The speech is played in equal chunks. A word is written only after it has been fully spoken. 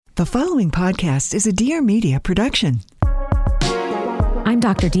The following podcast is a Dear Media production. I'm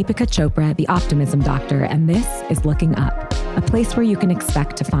Dr. Deepika Chopra, the Optimism Doctor, and this is Looking Up, a place where you can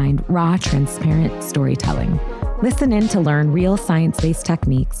expect to find raw, transparent storytelling. Listen in to learn real science-based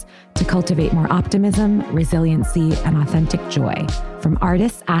techniques to cultivate more optimism, resiliency, and authentic joy from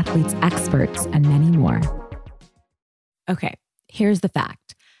artists, athletes, experts, and many more. Okay, here's the fact.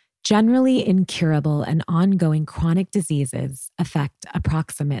 Generally incurable and ongoing chronic diseases affect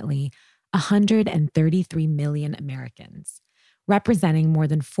approximately 133 million Americans, representing more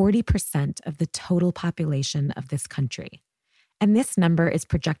than 40% of the total population of this country. And this number is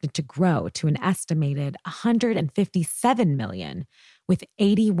projected to grow to an estimated 157 million, with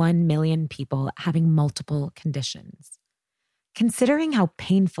 81 million people having multiple conditions. Considering how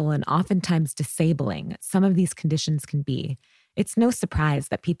painful and oftentimes disabling some of these conditions can be, it's no surprise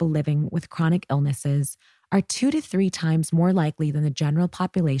that people living with chronic illnesses are 2 to 3 times more likely than the general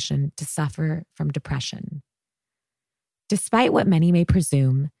population to suffer from depression. Despite what many may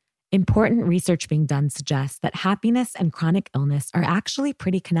presume, important research being done suggests that happiness and chronic illness are actually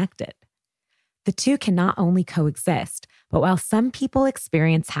pretty connected. The two can not only coexist, but while some people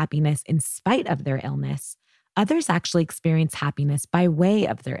experience happiness in spite of their illness, others actually experience happiness by way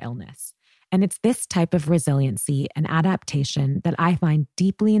of their illness. And it's this type of resiliency and adaptation that I find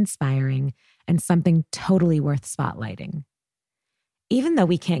deeply inspiring and something totally worth spotlighting. Even though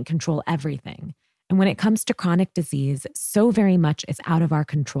we can't control everything, and when it comes to chronic disease, so very much is out of our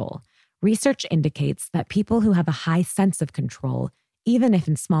control, research indicates that people who have a high sense of control, even if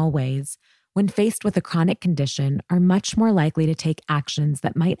in small ways, when faced with a chronic condition, are much more likely to take actions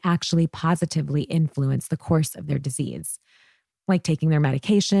that might actually positively influence the course of their disease, like taking their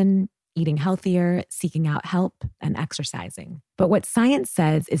medication, eating healthier, seeking out help, and exercising. But what science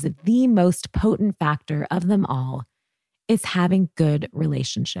says is that the most potent factor of them all is having good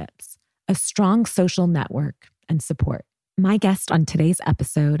relationships, a strong social network, and support. My guest on today's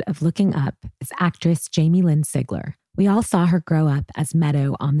episode of Looking Up is actress Lynn Sigler. We all saw her grow up as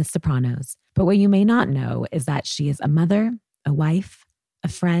Meadow on The Sopranos, but what you may not know is that she is a mother, a wife, a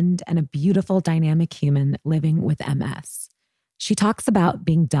friend, and a beautiful dynamic human living with MS. She talks about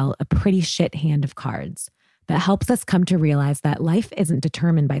being dealt a pretty shit hand of cards that helps us come to realize that life isn't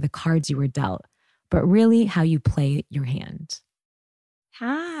determined by the cards you were dealt, but really how you play your hand.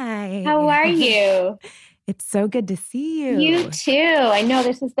 Hi. How are you? It's so good to see you. You too. I know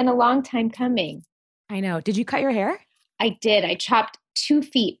this has been a long time coming. I know. Did you cut your hair? I did. I chopped 2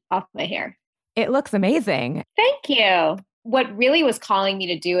 feet off my hair. It looks amazing. Thank you. What really was calling me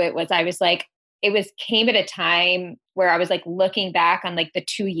to do it was came at a time where I was like looking back on like the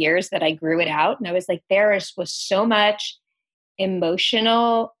 2 years that I grew it out. And I was like, was so much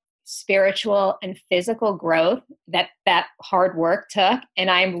emotional, spiritual, and physical growth that hard work took. And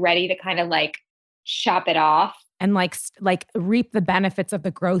I'm ready to kind of like chop it off. And like reap the benefits of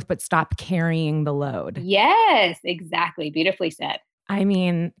the growth, but stop carrying the load. Yes, exactly. Beautifully said. I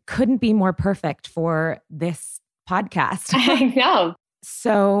mean, couldn't be more perfect for this podcast. I know.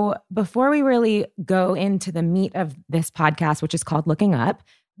 So before we really go into the meat of this podcast, which is called Looking Up,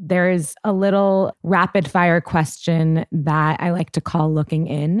 there's a little rapid fire question that I like to call Looking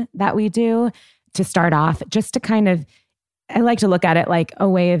In that we do to start off, just to kind of, I like to look at it like a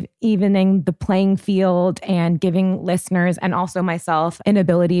way of evening the playing field and giving listeners and also myself an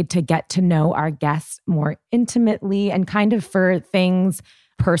ability to get to know our guests more intimately and kind of for things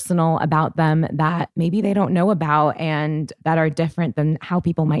personal about them that maybe they don't know about and that are different than how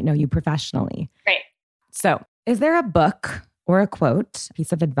people might know you professionally. Right. So, is there a book or a quote,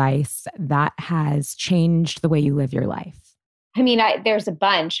 piece of advice that has changed the way you live your life? I mean, there's a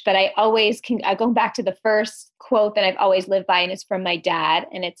bunch, but I go back to the first quote that I've always lived by, and it's from my dad,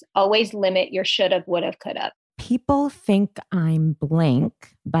 and it's always limit your should've, would've, could've. People think I'm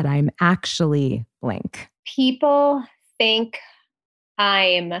blank, but I'm actually blank. People think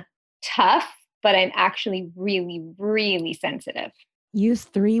I'm tough, but I'm actually really, really sensitive. Use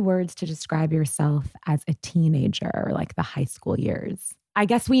 3 words to describe yourself as a teenager or like the high school years. I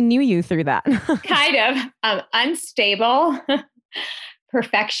guess we knew you through that. Kind of. Unstable,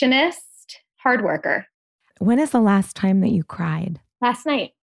 perfectionist, hard worker. When is the last time that you cried? Last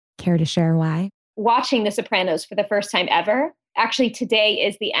night. Care to share why? Watching The Sopranos for the first time ever. Actually, today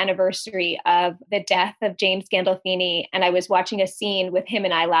is the anniversary of the death of James Gandolfini, and I was watching a scene with him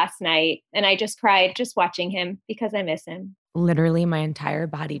and I last night, and I just cried just watching him because I miss him. Literally, my entire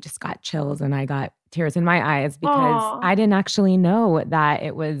body just got chills, and I got tears in my eyes because I didn't actually know that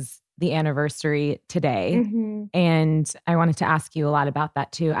it was the anniversary today. Mm-hmm. And I wanted to ask you a lot about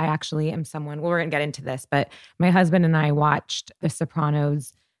that too. I actually am someone, well, we're going to get into this, but my husband and I watched The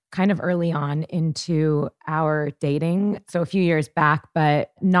Sopranos kind of early on into our dating. So a few years back,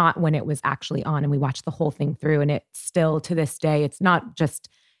 but not when it was actually on. And we watched the whole thing through. And it still to this day, it's not just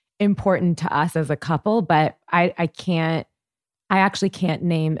important to us as a couple, but I actually can't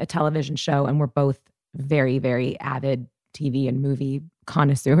name a television show. And we're both very, very avid TV and movie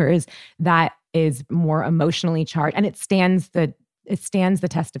connoisseurs that is more emotionally charged. And it stands the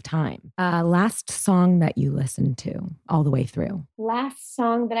test of time. Last song that you listened to all the way through? Last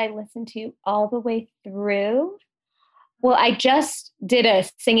song that I listened to all the way through? Well, I just did a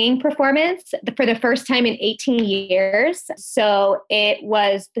singing performance for the first time in 18 years. So it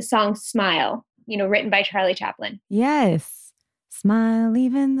was the song Smile, written by Charlie Chaplin. Yes. Smile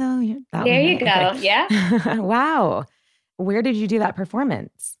even though you're... There you go. Okay. Yeah. Wow. Where did you do that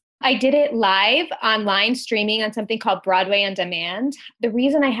performance? I did it live online streaming on something called Broadway on Demand. The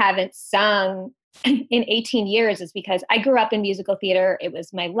reason I haven't sung in 18 years is because I grew up in musical theater. It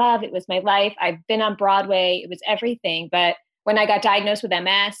was my love. It was my life. I've been on Broadway. It was everything. But when I got diagnosed with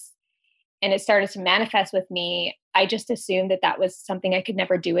MS and it started to manifest with me, I just assumed that was something I could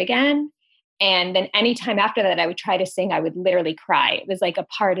never do again. And then anytime after that, I would try to sing, I would literally cry. It was like a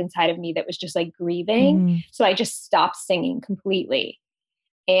part inside of me that was just like grieving. So I just stopped singing completely.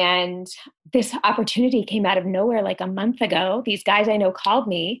 And this opportunity came out of nowhere like a month ago. These guys I know called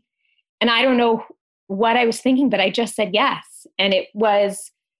me and I don't know what I was thinking, but I just said yes. And it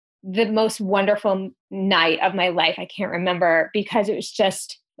was the most wonderful night of my life. I can't remember because it was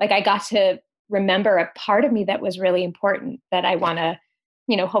just like I got to remember a part of me that was really important that I want to,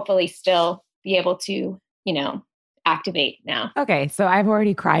 hopefully still be able to, activate now. Okay. So I've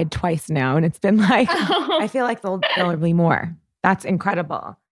already cried twice now and it's been like, I feel like there'll be more. That's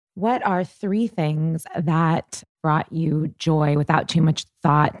incredible. What are 3 things that brought you joy without too much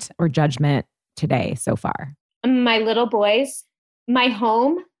thought or judgment today so far? My little boys, my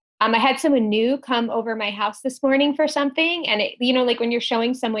home. I had someone new come over my house this morning for something. And it, like when you're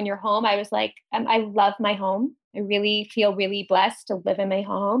showing someone your home, I was like, I love my home. I really feel really blessed to live in my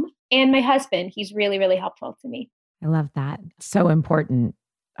home. And my husband, he's really, really helpful to me. I love that. So important.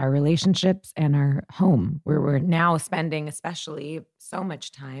 Our relationships and our home, where we're now spending especially so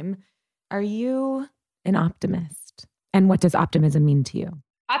much time. Are you an optimist? And what does optimism mean to you?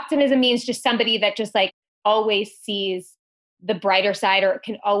 Optimism means just somebody that just like always sees the brighter side or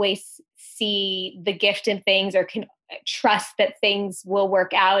can always see the gift in things or can trust that things will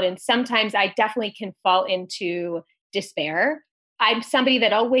work out. And sometimes I definitely can fall into despair. I'm somebody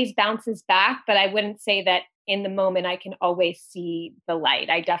that always bounces back, but I wouldn't say that in the moment I can always see the light.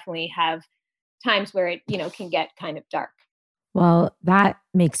 I definitely have times where it, can get kind of dark. Well, that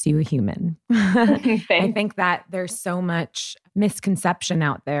makes you a human. I think that there's so much misconception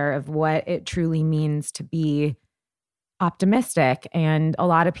out there of what it truly means to be optimistic. And a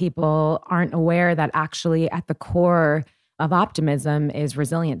lot of people aren't aware that actually at the core of optimism is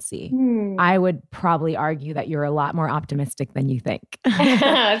resiliency. I would probably argue that you're a lot more optimistic than you think.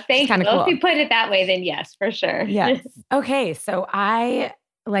 Thank you. Cool. If you put it that way, then yes, for sure. Yes. Okay. So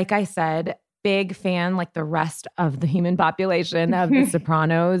like I said, big fan, like the rest of the human population of The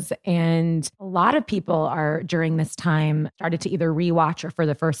Sopranos. And a lot of people are during this time started to either rewatch or for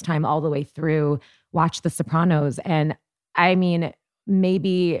the first time all the way through watch The Sopranos. And I mean,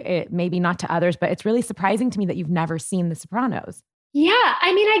 maybe not to others, but it's really surprising to me that you've never seen The Sopranos. Yeah.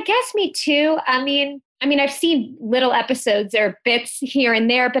 I guess me too. I've seen little episodes or bits here and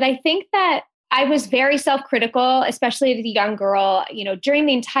there, but I think that I was very self-critical, especially as a young girl, during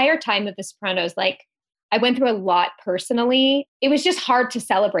the entire time of The Sopranos. Like I went through a lot personally. It was just hard to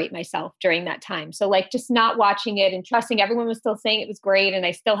celebrate myself during that time. So like just not watching it and trusting everyone was still saying it was great and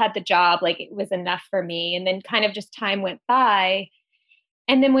I still had the job, like it was enough for me. And then kind of just time went by.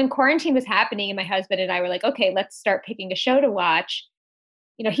 And then when quarantine was happening and my husband and I were like, okay, let's start picking a show to watch.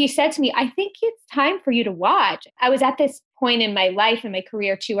 He said to me, I think it's time for you to watch. I was at this point in my life and my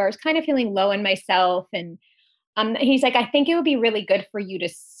career too, where I was kind of feeling low in myself. And he's like, I think it would be really good for you to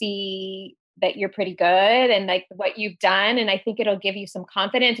see that you're pretty good and like what you've done. And I think it'll give you some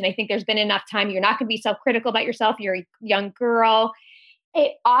confidence. And I think there's been enough time. You're not going to be self-critical about yourself. You're a young girl.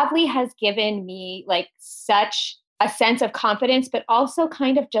 It oddly has given me like such a sense of confidence, but also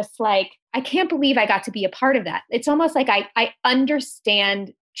kind of just like, I can't believe I got to be a part of that. It's almost like I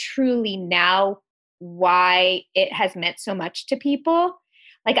understand truly now why it has meant so much to people.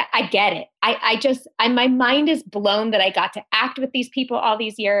 Like I get it. My mind is blown that I got to act with these people all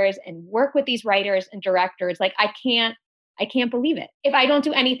these years and work with these writers and directors. Like I can't believe it. If I don't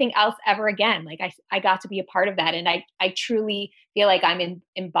do anything else ever again, like I got to be a part of that. And I truly feel like I'm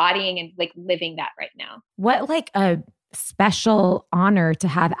embodying and like living that right now. What like a special honor to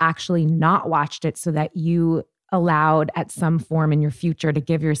have actually not watched it so that you allowed at some form in your future to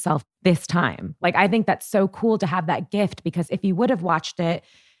give yourself this time. Like, I think that's so cool to have that gift, because if you would have watched it,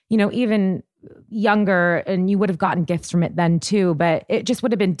 even younger, and you would have gotten gifts from it then too, but it just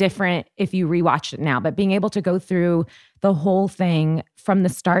would have been different if you rewatched it now. But being able to go through the whole thing from the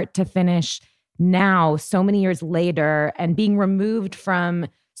start to finish now, so many years later, and being removed from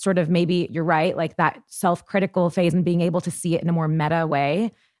sort of, maybe you're right, like that self-critical phase, and being able to see it in a more meta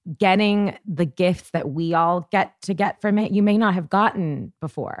way, getting the gifts that we all get from it, you may not have gotten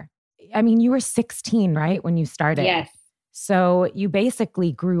before. I mean, you were 16, right, when you started? Yes. So you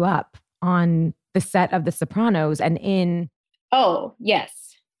basically grew up on the set of The Sopranos and in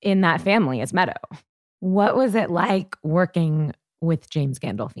that family as Meadow. What was it like working with James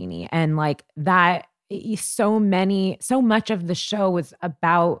Gandolfini? And like that, so much of the show was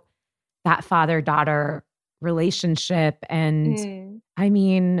about that father-daughter relationship. And I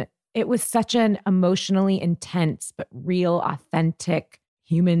mean, it was such an emotionally intense, but real, authentic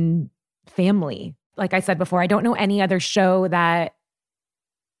human family. Like I said before, I don't know any other show that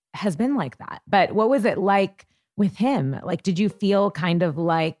has been like that. But what was it like with him? Like, did you feel kind of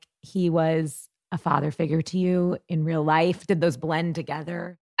like he was a father figure to you in real life? Did those blend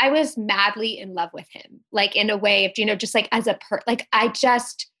together? I was madly in love with him, like in a way of, just like as a like I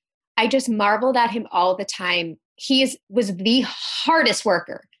just marveled at him all the time. He was the hardest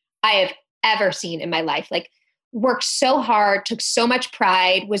worker I have ever seen in my life. Like, worked so hard, took so much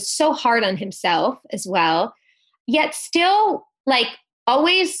pride, was so hard on himself as well, yet still like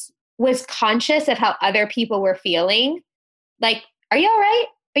always was conscious of how other people were feeling. Like, are you all right?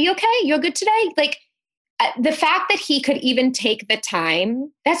 Are you okay? You're good today? Like, the fact that he could even take the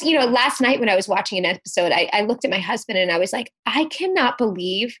time, that's, last night when I was watching an episode, I looked at my husband and I was like, I cannot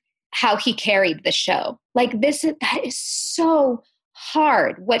believe how he carried the show. Like, that is so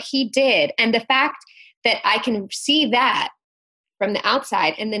hard what he did. And the fact that I can see that from the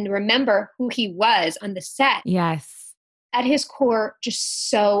outside and then remember who he was on the set. Yes. At his core,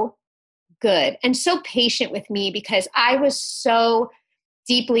 just so good and so patient with me, because I was so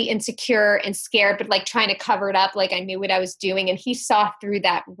deeply insecure and scared, but like trying to cover it up. Like I knew what I was doing. And he saw through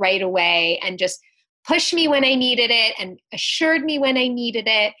that right away and just pushed me when I needed it and assured me when I needed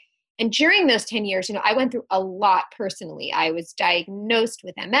it. And during those 10 years, I went through a lot personally. I was diagnosed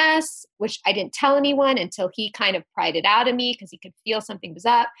with MS, which I didn't tell anyone until he kind of pried it out of me because he could feel something was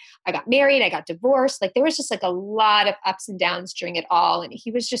up. I got married, I got divorced. Like there was just like a lot of ups and downs during it all. And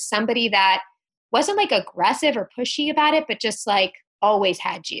he was just somebody that wasn't like aggressive or pushy about it, but just like always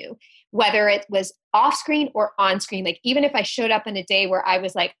had you, whether it was off screen or on screen. Like even if I showed up on a day where I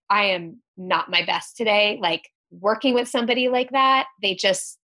was like, I am not my best today, like working with somebody like that, they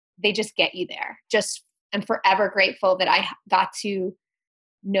just get you there. Just, I'm forever grateful that I got to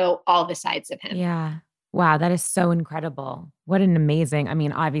know all the sides of him. Yeah. Wow. That is so incredible. What an amazing, I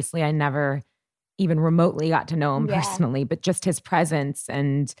mean, obviously I never even remotely got to know him personally, but just his presence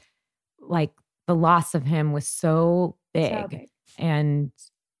and like the loss of him was so big. So big. And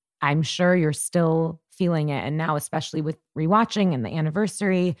I'm sure you're still feeling it. And now, especially with rewatching and the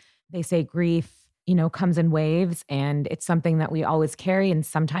anniversary, they say grief, comes in waves, and it's something that we always carry. And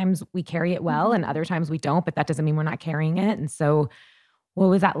sometimes we carry it well and other times we don't, but that doesn't mean we're not carrying it. And so what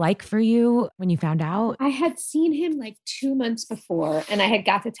was that like for you when you found out? I had seen him like 2 months before, and I had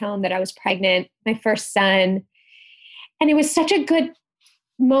got to tell him that I was pregnant, my first son. And it was such a good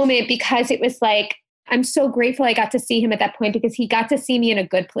moment because it was like, I'm so grateful I got to see him at that point, because he got to see me in a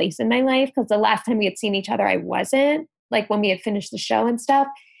good place in my life. Because the last time we had seen each other, I wasn't, like when we had finished the show and stuff.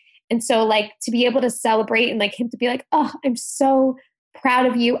 And so like to be able to celebrate and like him to be like, oh, I'm so proud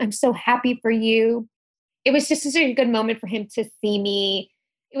of you. I'm so happy for you. It was just such a good moment for him to see me.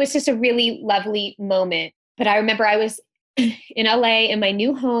 It was just a really lovely moment. But I remember I was in LA in my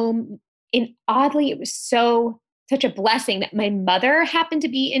new home, and oddly, it was such a blessing that my mother happened to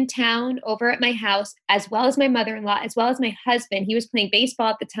be in town over at my house, as well as my mother-in-law, as well as my husband. He was playing baseball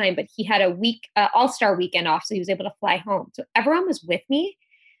at the time, but he had a all-star weekend off, so he was able to fly home. So everyone was with me.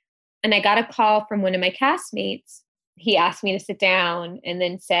 And I got a call from one of my castmates. He asked me to sit down and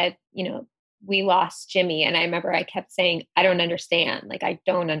then said, we lost Jimmy. And I remember I kept saying, I don't understand. Like, I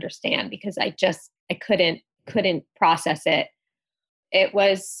don't understand, because I couldn't process it. It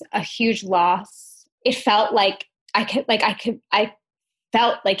was a huge loss. It felt like I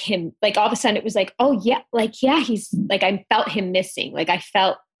felt like him, like all of a sudden it was like, oh yeah, he's like, I felt him missing. Like I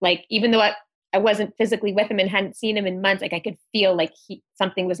felt like, even though I wasn't physically with him and hadn't seen him in months, like I could feel like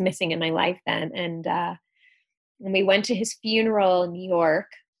something was missing in my life then. And when we went to his funeral in New York,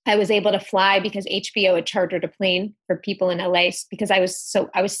 I was able to fly because HBO had chartered a plane for people in LA because I was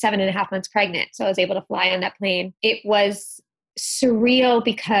 7.5 months pregnant. So I was able to fly on that plane. It was surreal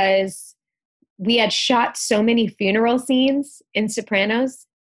because we had shot so many funeral scenes in Sopranos,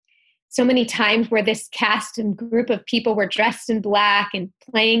 so many times where this cast and group of people were dressed in black and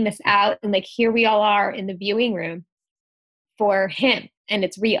playing this out. And like, here we all are in the viewing room for him. And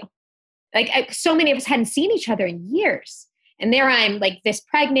it's real. Like so many of us hadn't seen each other in years. And there I'm like this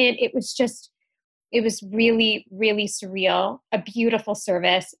pregnant. It was really, really surreal, a beautiful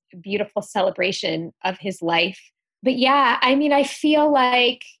service, a beautiful celebration of his life. But yeah, I mean, I feel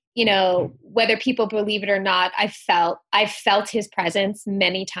like, you know, whether people believe it or not, I've felt his presence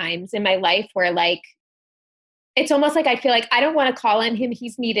many times in my life where like, it's almost like I feel like I don't want to call on him.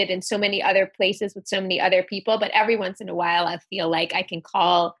 He's needed in so many other places with so many other people. But every once in a while, I feel like I can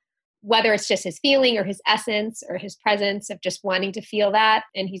call, whether it's just his feeling or his essence or his presence of just wanting to feel that.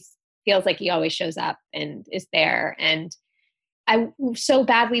 And he feels like he always shows up and is there. And I so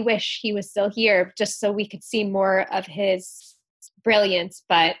badly wish he was still here just so we could see more of his brilliance.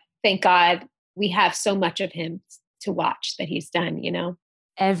 But thank God we have so much of him to watch that he's done, you know?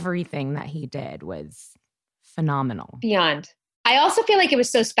 Everything that he did was phenomenal. Beyond. I also feel like it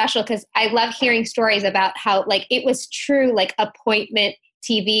was so special because I love hearing stories about how like it was true, like appointment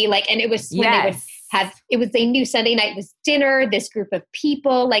TV, like, and it was when they would have, it was, they knew Sunday night was dinner, this group of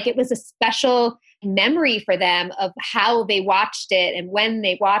people, like it was a special memory for them of how they watched it and when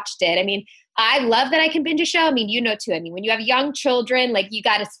they watched it. I mean, I love that I can binge a show. I mean, you know, too. I mean, when you have young children, like you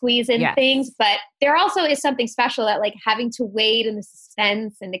got to squeeze in things, but there also is something special that like having to wait and the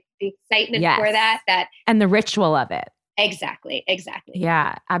suspense and the excitement for that, and the ritual of it. Exactly.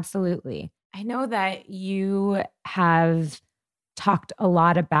 Yeah, absolutely. I know that you have talked a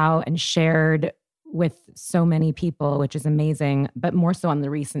lot about and shared with so many people, which is amazing, but more so on the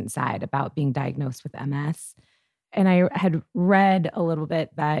recent side about being diagnosed with MS. And I had read a little bit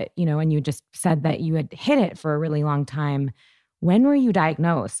that, you know, and you just said that you had hid it for a really long time. When were you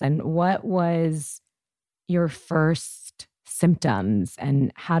diagnosed and what was your first symptoms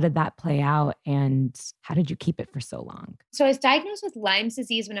and how did that play out and how did you keep it for so long? So I was diagnosed with Lyme's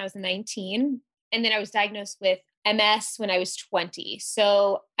disease when I was 19, and then I was diagnosed with MS when I was 20.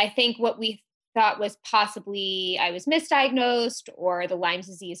 So I think what we thought was possibly I was misdiagnosed or the Lyme's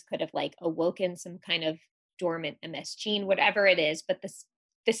disease could have like awoken some kind of dormant MS gene, whatever it is. But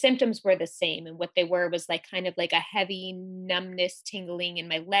the symptoms were the same. And what they were was like kind of like a heavy numbness, tingling in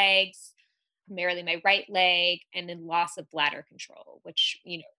my legs, primarily my right leg, and then loss of bladder control, which,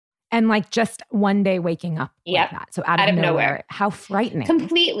 you know. And like just one day waking up like that. So out of nowhere. How frightening.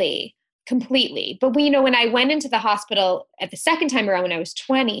 Completely. But you know, when I went into the hospital at the second time around when I was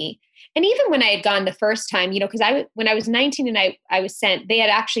 20, and even when I had gone the first time, you know, because when I was 19 and I was sent, they had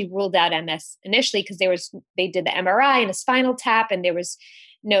actually ruled out MS initially because they did the MRI and a spinal tap, and there was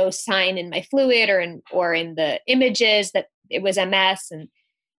no sign in my fluid or in the images that it was MS, and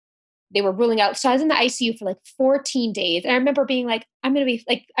they were ruling out. So I was in the ICU for like 14 days. And I remember being like, I'm going to be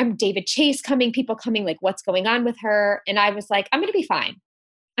like, I'm David Chase coming, people coming, like, what's going on with her? And I was like, I'm going to be fine.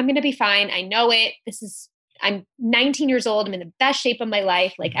 I'm going to be fine. I know it. I'm 19 years old. I'm in the best shape of my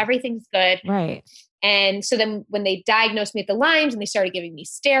life. Like everything's good. Right. And so then when they diagnosed me with the Lyme's and they started giving me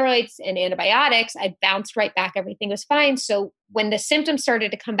steroids and antibiotics, I bounced right back. Everything was fine. So when the symptoms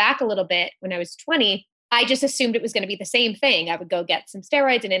started to come back a little bit when I was 20, I just assumed it was going to be the same thing. I would go get some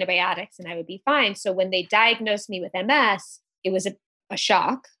steroids and antibiotics and I would be fine. So when they diagnosed me with MS, it was a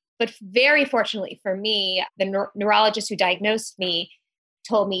shock. But very fortunately for me, the neurologist who diagnosed me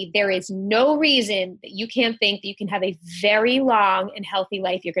told me there is no reason that you can't think that you can have a very long and healthy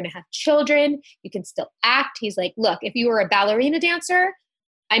life. You're going to have children. You can still act. He's like, look, if you were a ballerina dancer,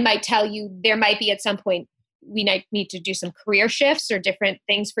 I might tell you there might be at some point we might need to do some career shifts or different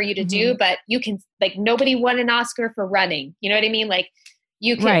things for you to do, but you can, like, nobody won an Oscar for running. You know what I mean? Like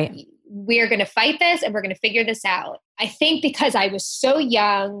you can, we're going to fight this and we're going to figure this out. I think because I was so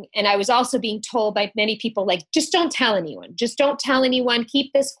young and I was also being told by many people, like, just don't tell anyone. Just don't tell anyone.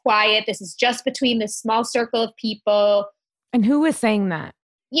 Keep this quiet. This is just between this small circle of people. And who was saying that?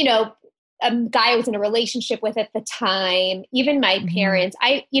 You know, a guy I was in a relationship with at the time, even my parents,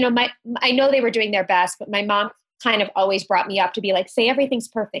 I know they were doing their best, but my mom kind of always brought me up to be like, say everything's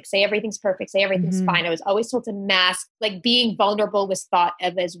perfect, say everything's perfect, say everything's fine. I was always told to mask, like being vulnerable was thought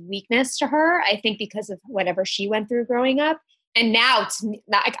of as weakness to her, I think because of whatever she went through growing up. And now it's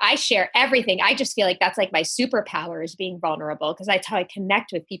like I share everything. I just feel like that's like my superpower is being vulnerable because that's how I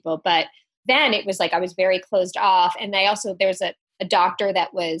connect with people. But then it was like I was very closed off. And there was a doctor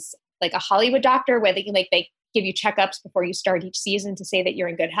that was like a Hollywood doctor where they give you checkups before you start each season to say that you're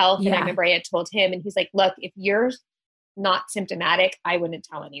in good health. Yeah. And I remember I had told him, and he's like, look, if you're not symptomatic, I wouldn't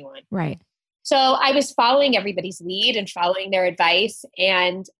tell anyone. Right. So I was following everybody's lead and following their advice.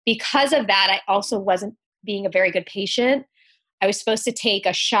 And because of that, I also wasn't being a very good patient. I was supposed to take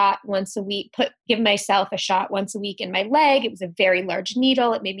a shot once a week, give myself a shot once a week in my leg. It was a very large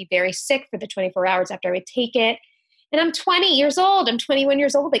needle. It made me very sick for the 24 hours after I would take it. And I'm 20 years old. I'm 21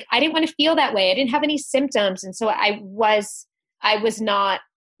 years old. Like, I didn't want to feel that way. I didn't have any symptoms. And so I was not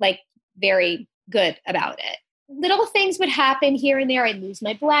like very good about it. Little things would happen here and there. I'd lose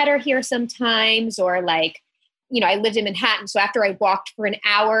my bladder here sometimes, or like, I lived in Manhattan. So after I walked for an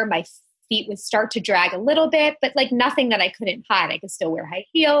hour, my feet would start to drag a little bit, but like nothing that I couldn't hide. I could still wear high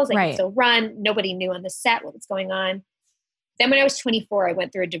heels. I could still run. Nobody knew on the set what was going on. Then when I was 24, I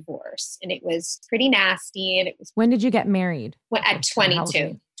went through a divorce, and it was pretty nasty. And it was. When did you get married? At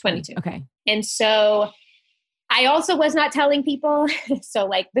 22. 22. Okay. And so I also was not telling people. So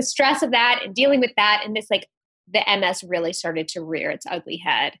like the stress of that and dealing with that, and this, like, the MS really started to rear its ugly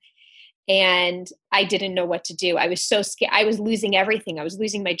head. And I didn't know what to do. I was so scared. I was losing everything. I was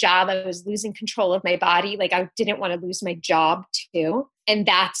losing my job. I was losing control of my body. Like, I didn't want to lose my job too. And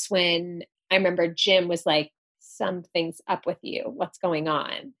that's when I remember Jim was like, something's up with you. What's going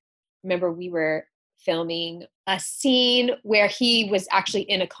on? Remember, we were filming a scene where he was actually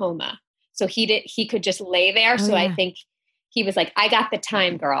in a coma. So he could just lay there. I think he was like, I got the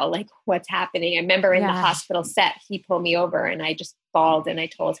time, girl. Like, what's happening? I remember in the hospital set, he pulled me over and I just bawled and I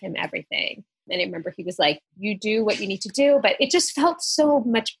told him everything. And I remember he was like, you do what you need to do. But it just felt so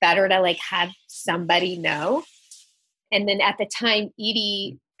much better to like have somebody know. And then at the time,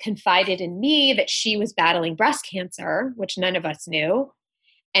 Edie confided in me that she was battling breast cancer, which none of us knew.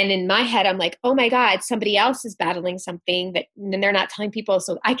 And in my head, I'm like, oh my God, somebody else is battling something and they're not telling people.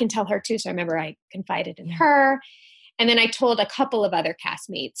 So I can tell her too. So I remember I confided in her. And then I told a couple of other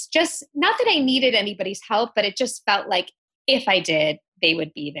castmates, just not that I needed anybody's help, but it just felt like if I did, they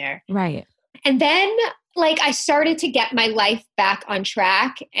would be there. Right. And then like I started to get my life back on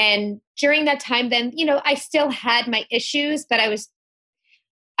track. And during that time, then, I still had my issues, but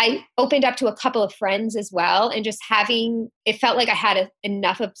I opened up to a couple of friends as well. And just it felt like I had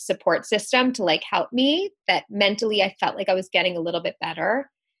enough of support system to like help me, that mentally I felt like I was getting a little bit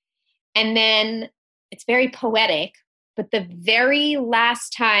better. And then it's very poetic, but the very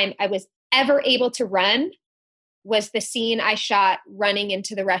last time I was ever able to run was the scene I shot running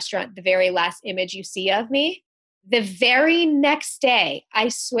into the restaurant, the very last image you see of me. The very next day, I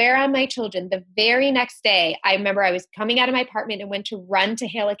swear on my children, the very next day, I remember I was coming out of my apartment and went to run to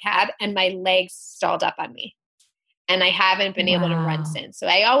hail a cab and my legs stalled up on me. And I haven't been able to run since. So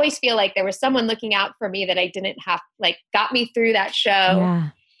I always feel like there was someone looking out for me that I didn't have, like, got me through that show. Yeah.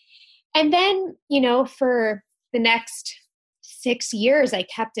 And then, for the next 6 years, I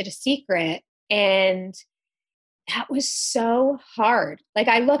kept it a secret. And that was so hard. Like,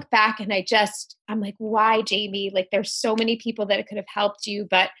 I look back and I'm like, why, Jamie? Like, there's so many people that could have helped you.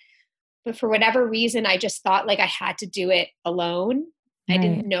 But for whatever reason, I just thought like I had to do it alone. Right. I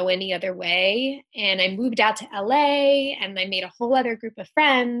didn't know any other way. And I moved out to LA and I made a whole other group of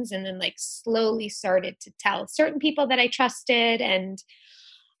friends, and then like slowly started to tell certain people that I trusted. And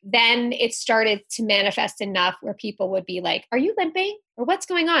then it started to manifest enough where people would be like, are you limping? Or what's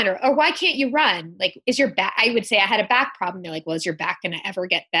going on? Or why can't you run? Like, is your back, I would say I had a back problem. They're like, well, is your back going to ever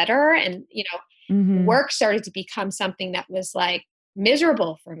get better? And, work started to become something that was like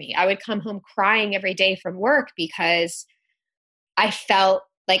miserable for me. I would come home crying every day from work because I felt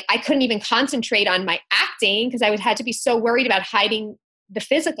like I couldn't even concentrate on my acting because I had to be so worried about hiding the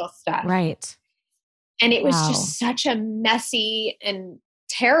physical stuff. Right. And it was just such a messy and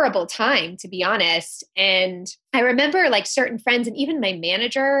terrible time, to be honest. And I remember like certain friends and even my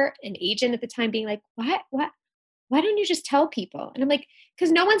manager and agent at the time being like, why don't you just tell people? And I'm like,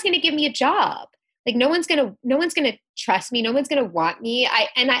 because no one's going to give me a job. Like no one's going to trust me. No one's going to want me.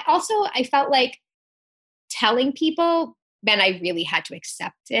 I felt like telling people meant I really had to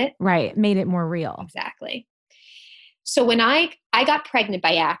accept it. Right. Made it more real. Exactly. So when I got pregnant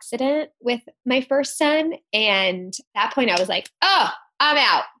by accident with my first son, and at that point I was like, oh, I'm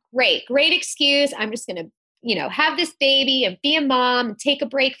out. Great excuse. I'm just going to, have this baby and be a mom and take a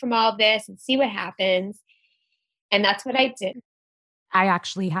break from all of this and see what happens. And that's what I did. I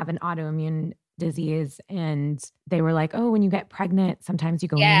actually have an autoimmune disease, and they were like, oh, when you get pregnant, sometimes you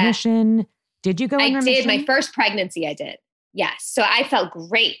go in remission. Did you go in remission? I did. My first pregnancy, I did. Yes. So I felt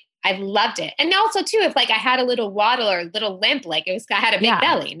great. I loved it. And also too, if like I had a little waddle or a little limp, like I had a big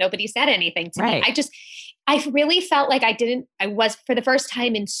belly. Nobody said anything to me. I really felt like I was, for the first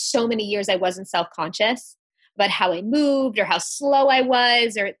time in so many years, I wasn't self-conscious. but how I moved or how slow I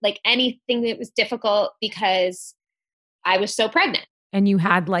was or like anything that was difficult because I was so pregnant. And you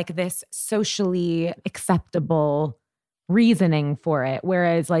had like this socially acceptable reasoning for it.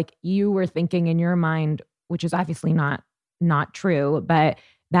 Whereas like you were thinking in your mind, which is obviously not true, but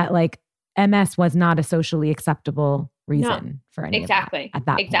that like MS was not a socially acceptable reason for any exactly. of that at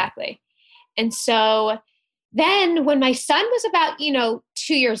that exactly. point. And so then when my son was about,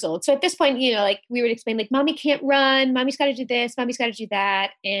 2 years old, so at this point, like we would explain like, mommy can't run, mommy's got to do this, mommy's got to do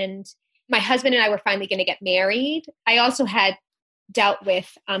that. And my husband and I were finally going to get married. I also had dealt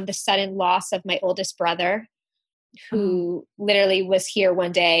with the sudden loss of my oldest brother, who literally was here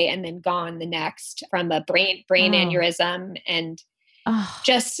one day and then gone the next from a brain aneurysm, and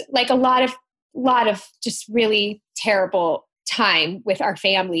just like a lot of just really terrible time with our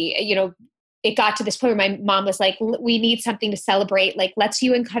family. It got to this point where my mom was like, we need something to celebrate. Like, let's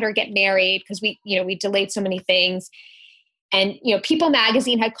you and Cutter get married, because we delayed so many things. And, People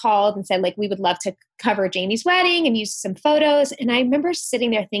Magazine had called and said, like, we would love to cover Jamie's wedding and use some photos. And I remember sitting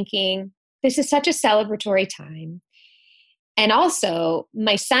there thinking, this is such a celebratory time. And also,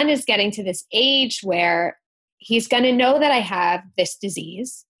 my son is getting to this age where he's going to know that I have this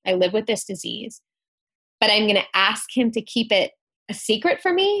disease. I live with this disease. But I'm going to ask him to keep it a secret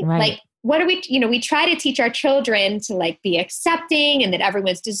for me. Right. Like, what do we try to teach our children to like be accepting and that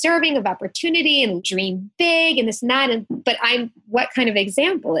everyone's deserving of opportunity and dream big and this and that. But what kind of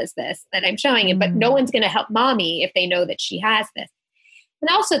example is this that I'm showing him? But no one's going to help mommy if they know that she has this. And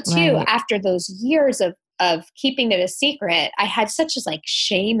also too, after those years of keeping it a secret, I had such as like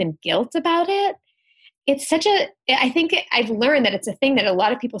shame and guilt about it. It's I think I've learned that it's a thing that a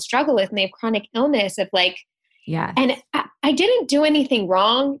lot of people struggle with, and they have chronic illness of like, yeah. And I didn't do anything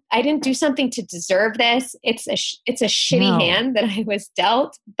wrong. I didn't do something to deserve this. It's a shitty hand that I was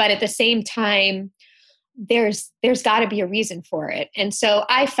dealt. But at the same time, there's got to be a reason for it. And so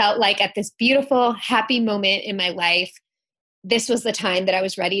I felt like at this beautiful, happy moment in my life, this was the time that I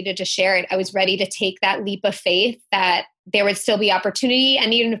was ready to just share it. I was ready to take that leap of faith that there would still be opportunity.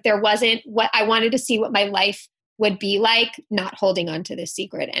 And even if there wasn't, what I wanted to see what my life would be like, not holding on to this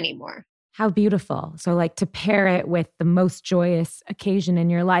secret anymore. How beautiful. So like to pair it with the most joyous occasion in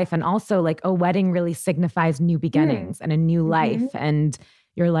your life. And also like a wedding really signifies new beginnings and a new life. And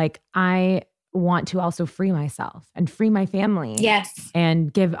you're like, I want to also free myself and free my family. Yes.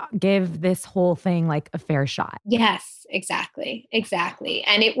 And give this whole thing like a fair shot. Yes, exactly.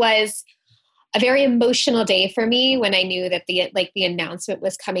 And it was a very emotional day for me when I knew that the announcement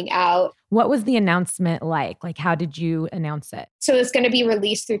was coming out. What was the announcement like? Like, how did you announce it? So it's going to be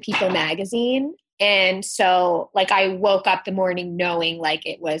released through People Magazine. And so like I woke up the morning knowing like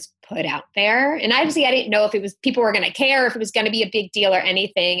it was put out there. And obviously I didn't know if it was people were going to care, if it was going to be a big deal or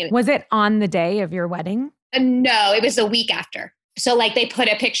anything. Was it on the day of your wedding? No, it was a week after. So like they put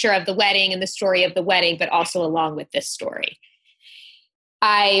a picture of the wedding and the story of the wedding, but also along with this story.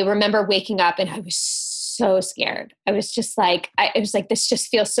 I remember waking up and I was so scared. I was just like, it was like, this just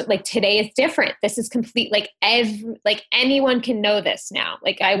feels so like today is different. This is complete. Like anyone can know this now.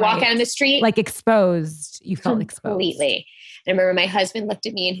 Like I walk out on the street. Like exposed. You felt exposed. Completely. And I remember my husband looked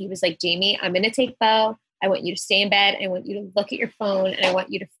at me and he was like, Jamie, I'm going to take Bo. I want you to stay in bed. I want you to look at your phone and I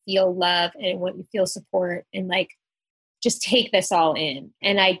want you to feel love and I want you to feel support and like, just take this all in.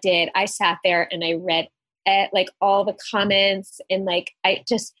 And I did. I sat there and I read like all the comments and like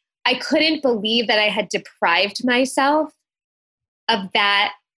I couldn't believe that I had deprived myself of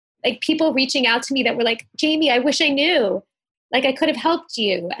that, like people reaching out to me that were like, Jamie, I wish I knew, like I could have helped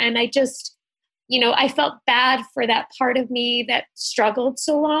you. And I just, I felt bad for that part of me that struggled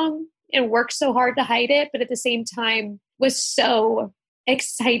so long and worked so hard to hide it, but at the same time was so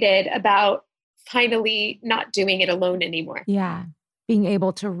excited about finally not doing it alone anymore. Yeah. Being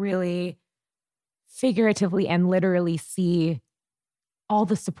able to really figuratively and literally see all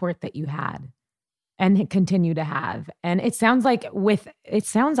the support that you had and continue to have. And it sounds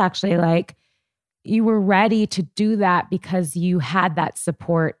actually like you were ready to do that because you had that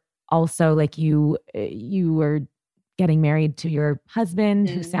support also. Like you were getting married to your husband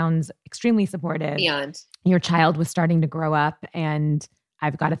who sounds extremely supportive. Beyond. Your child was starting to grow up and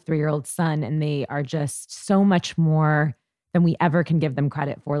I've got a 3-year-old son and they are just so much more than we ever can give them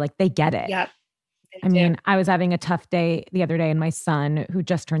credit for. Like they get it. Yep. I mean, I was having a tough day the other day and my son, who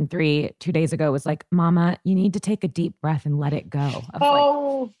just turned 3 2 days ago, was like, Mama, you need to take a deep breath and let it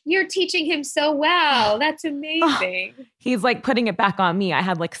go. You're teaching him so well. That's amazing. He's like putting it back on me. I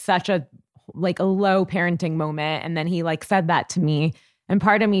had like such a low parenting moment. And then he like said that to me. And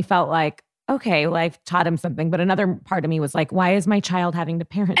part of me felt like, okay, well, I've taught him something. But another part of me was like, why is my child having to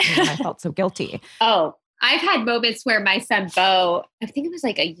parent me? And I felt so guilty. Oh, I've had moments where my son Bo, I think it was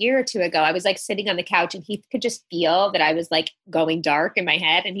like a year or two ago, I was like sitting on the couch and he could just feel that I was like going dark in my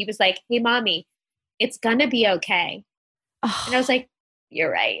head. And he was like, hey, mommy, it's gonna be okay. And I was like,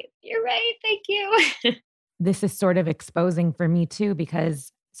 you're right. You're right. Thank you. This is sort of exposing for me too,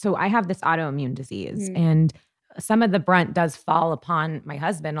 because so I have this autoimmune disease and some of the brunt does fall upon my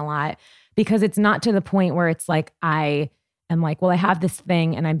husband a lot because it's not to the point where it's like, I am like, well, I have this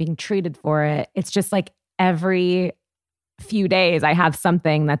thing and I'm being treated for it. It's just like every few days I have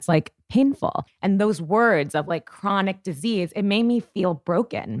something that's like painful. And those words of like chronic disease, it made me feel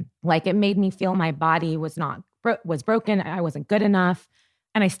broken. Like it made me feel my body was broken. I wasn't good enough.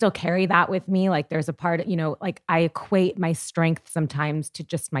 And I still carry that with me. Like there's a part, like I equate my strength sometimes to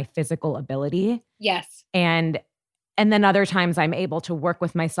just my physical ability. Yes. And then other times I'm able to work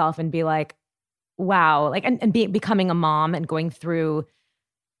with myself and be like, wow, like, and becoming a mom and going through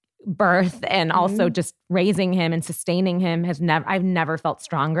birth and also just raising him and sustaining him I've never felt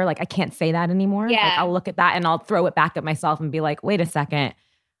stronger. Like I can't say that anymore. Yeah. Like I'll look at that and I'll throw it back at myself and be like, wait a second.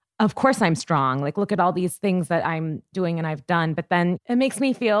 Of course I'm strong. Like, look at all these things that I'm doing and I've done. But then it makes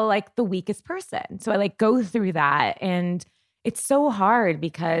me feel like the weakest person. So I like go through that. And it's so hard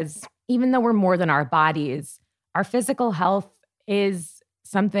because even though we're more than our bodies, our physical health is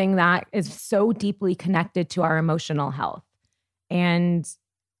something that is so deeply connected to our emotional health. And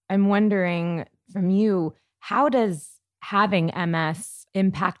I'm wondering from you, how does having MS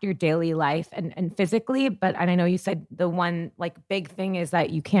impact your daily life and physically? And I know you said the one like big thing is that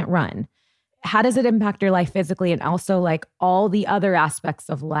you can't run. How does it impact your life physically and also like all the other aspects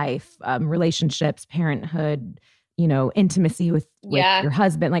of life, relationships, parenthood, intimacy with your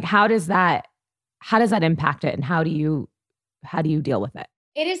husband? Like how does that impact it and how do you deal with it?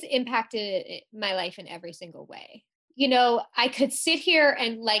 It has impacted my life in every single way. I could sit here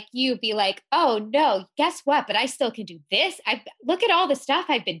and like you be like, oh no, guess what? But I still can do this. Look at all the stuff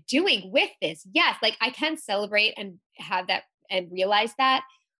I've been doing with this. Yes. Like I can celebrate and have that and realize that,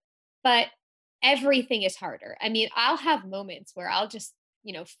 but everything is harder. I mean, I'll have moments where I'll just,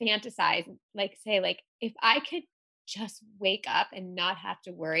 fantasize, like say like, if I could just wake up and not have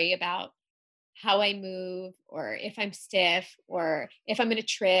to worry about how I move or if I'm stiff or if I'm going to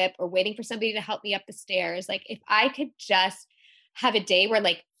trip or waiting for somebody to help me up the stairs. Like if I could just have a day where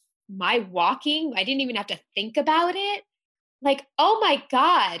like my walking, I didn't even have to think about it. Like, oh my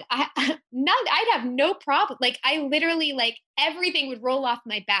God, I'd have no problem. Like I literally like everything would roll off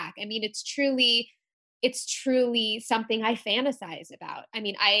my back. I mean, it's truly something I fantasize about. I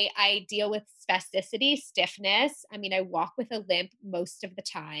mean, I deal with spasticity, stiffness. I mean, I walk with a limp most of the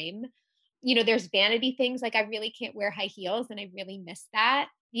time. There's vanity things like I really can't wear high heels and I really miss that.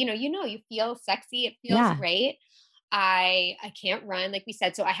 You feel sexy. It feels great. I can't run, like we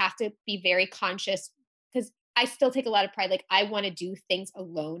said. So I have to be very conscious because I still take a lot of pride. Like I want to do things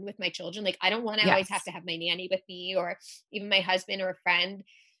alone with my children. Like I don't want to always have to have my nanny with me or even my husband or a friend.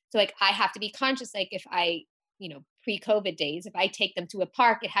 So like I have to be conscious. Like if I, pre-COVID days, if I take them to a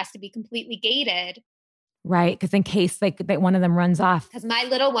park, it has to be completely gated. Right. Because in case like that one of them runs off. Because my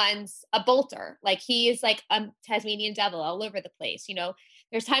little one's a bolter. Like he is like a Tasmanian devil all over the place.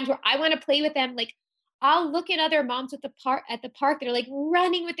 There's times where I want to play with them. Like I'll look at other moms at the park that are like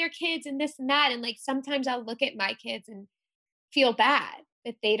running with their kids and this and that. And like sometimes I'll look at my kids and feel bad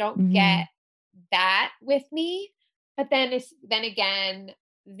that they don't get that with me. But then again,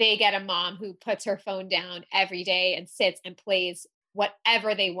 they get a mom who puts her phone down every day and sits and plays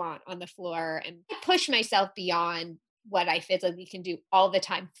whatever they want on the floor and push myself beyond what I physically can do all the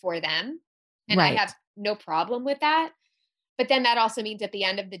time for them. And I have no problem with that. But then that also means at the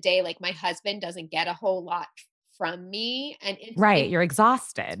end of the day, like my husband doesn't get a whole lot from me. And you're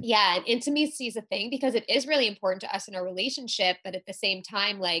exhausted. Yeah. And intimacy is a thing because it is really important to us in our relationship. But at the same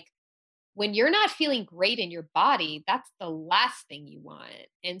time, like when you're not feeling great in your body, that's the last thing you want.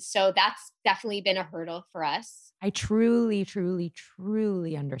 And so that's definitely been a hurdle for us. I truly, truly,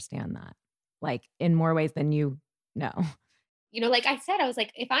 truly understand that. Like in more ways than you know. Like I said, I was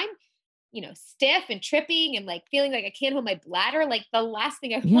like, if I'm, stiff and tripping and like feeling like I can't hold my bladder, like the last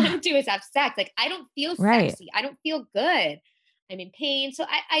thing I want to do is have sex. Like I don't feel sexy. I don't feel good. I'm in pain. So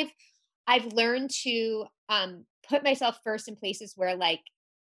I've learned to put myself first in places where like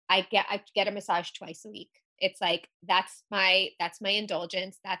I get a massage twice a week. It's like, that's my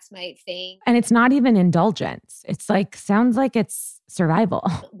indulgence. That's my thing. And it's not even indulgence. It's like, sounds like it's survival.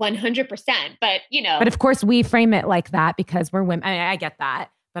 100%. But, But of course we frame it like that because we're women. I get that.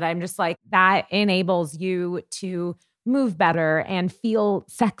 But I'm just like, that enables you to move better and feel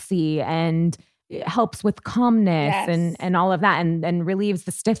sexy and it helps with calmness and all of that and relieves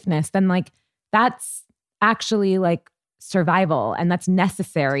the stiffness. Then like, that's actually like survival, and that's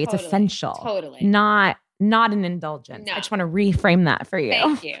necessary. Totally, it's essential. Totally. Not an indulgence. No. I just want to reframe that for you.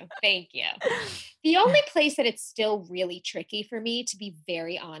 Thank you. Thank you. The only place that it's still really tricky for me, to be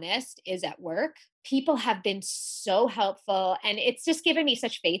very honest, is at work. People have been so helpful, and it's just given me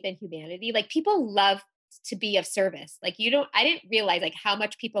such faith in humanity. Like, people love to be of service. Like, I didn't realize like how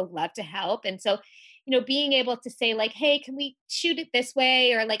much people love to help. And so, being able to say like, hey, can we shoot it this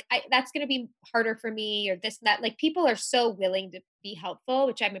way? Or like, that's going to be harder for me, or this, and that. Like, people are so willing to be helpful,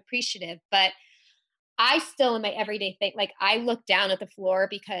 which I'm appreciative. But I still, in my everyday thing, like, I look down at the floor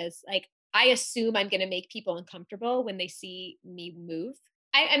because like I assume I'm going to make people uncomfortable when they see me move.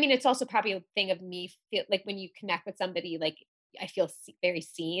 I mean, it's also probably a thing of me feel like when you connect with somebody, like I feel very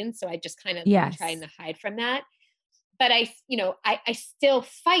seen. So I just kind of Yes. try to hide from that. But I still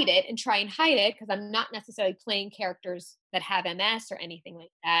fight it and try and hide it because I'm not necessarily playing characters that have MS or anything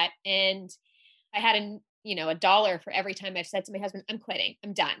like that. And I had a dollar for every time I've said to my husband, I'm quitting,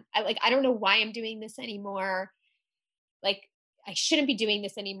 I'm done. I don't know why I'm doing this anymore. Like, I shouldn't be doing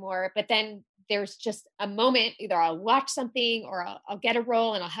this anymore. But then there's just a moment, either I'll watch something or I'll get a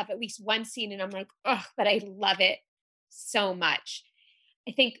role and I'll have at least one scene and I'm like, oh, but I love it so much.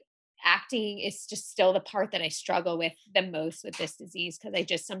 I think acting is just still the part that I struggle with the most with this disease, because I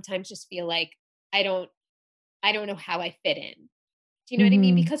just sometimes just feel like I don't know how I fit in. Do you know what I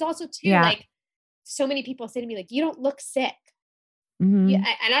mean? Because also too, like, so many people say to me, like, you don't look sick. Yeah,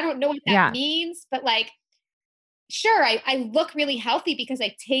 and I don't know what that means, but like, sure, I look really healthy because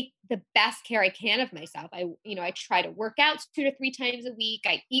I take the best care I can of myself. I try to work out 2 to 3 times a week.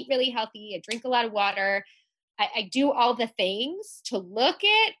 I eat really healthy. I drink a lot of water. I do all the things to look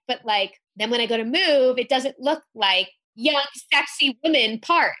it, but like, then when I go to move, it doesn't look like young, sexy woman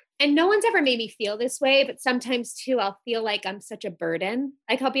part. And no one's ever made me feel this way, but sometimes too, I'll feel like I'm such a burden.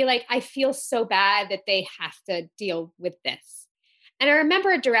 Like, I'll be like, I feel so bad that they have to deal with this. And I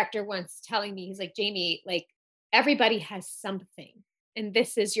remember a director once telling me, he's like, Jamie, like, everybody has something, and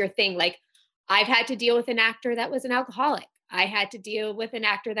this is your thing. Like, I've had to deal with an actor that was an alcoholic. I had to deal with an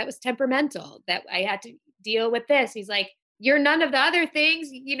actor that was temperamental, that I had to deal with this. He's like, you're none of the other things,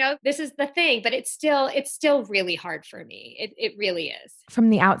 this is the thing, but it's still really hard for me. It really is. From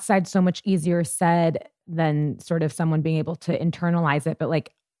the outside, so much easier said than sort of someone being able to internalize it, but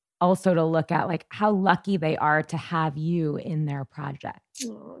like also to look at like how lucky they are to have you in their project,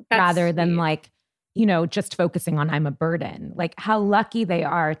 rather than like, just focusing on I'm a burden. Like, how lucky they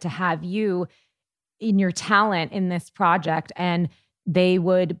are to have you in your talent in this project. And they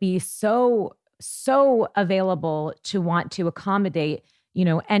would be so available to want to accommodate,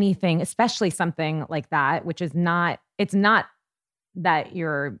 anything, especially something like that, which is it's not that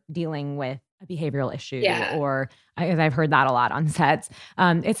you're dealing with a behavioral issue, or as I've heard that a lot on sets.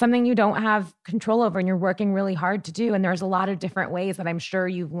 It's something you don't have control over and you're working really hard to do. And there's a lot of different ways that I'm sure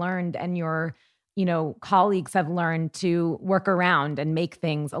you've learned and your colleagues have learned to work around and make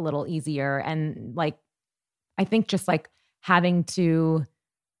things a little easier. And like, I think just like having to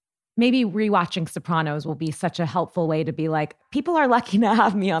maybe rewatching Sopranos will be such a helpful way to be like, people are lucky to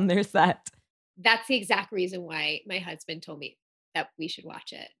have me on their set. That's the exact reason why my husband told me that we should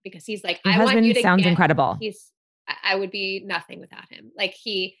watch it, because he's like, Your husband sounds incredible. I would be nothing without him. Like,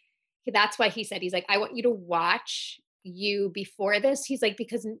 that's why he said, he's like, I want you to watch you before this. He's like,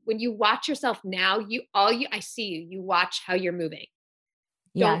 because when you watch yourself now, I see you watch how you're moving.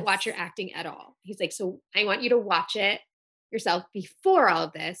 Don't watch your acting at all. He's like, so I want you to watch it yourself before all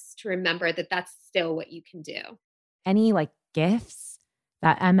of this to remember that that's still what you can do. Any like gifts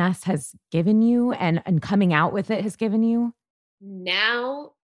that MS has given you and coming out with it has given you?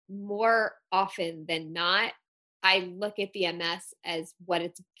 Now, more often than not, I look at the MS as what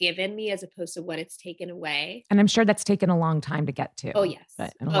it's given me as opposed to what it's taken away. And I'm sure that's taken a long time to get to. Oh, yes.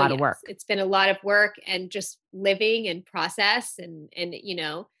 But a lot of work. It's been a lot of work and just living and process and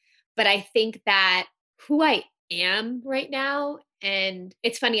but I think that who I am right now, and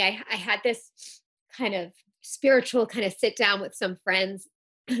it's funny, I had this kind of spiritual kind of sit down with some friends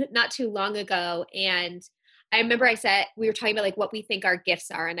not too long ago. And I remember we were talking about like what we think our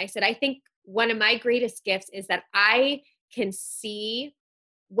gifts are. And I said, I think one of my greatest gifts is that I can see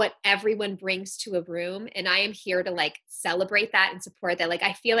what everyone brings to a room. And I am here to like celebrate that and support that. Like,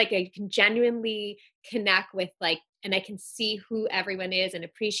 I feel like I can genuinely connect with like, and I can see who everyone is and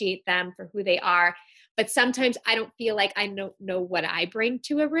appreciate them for who they are. But sometimes I don't feel like I don't know what I bring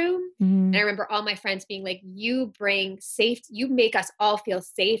to a room. Mm-hmm. And I remember all my friends being like, you bring safety, you make us all feel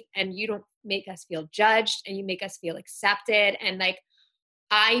safe, and you don't make us feel judged, and you make us feel accepted. And like,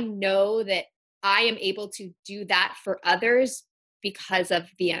 I know that I am able to do that for others because of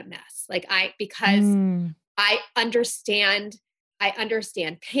VMS. Because I understand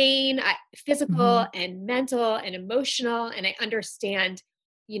pain, physical and mental and emotional. And I understand,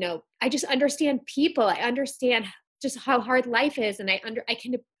 I just understand people. I understand just how hard life is. And I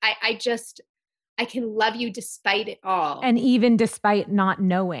can love you despite it all. And even despite not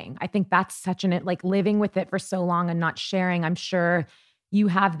knowing, I think that's such like living with it for so long and not sharing. I'm sure you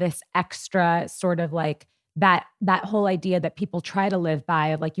have this extra sort of like that whole idea that people try to live by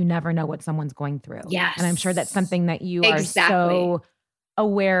of like, you never know what someone's going through. Yes. And I'm sure that's something that you are so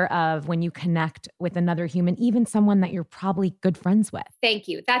aware of when you connect with another human, even someone that you're probably good friends with. Thank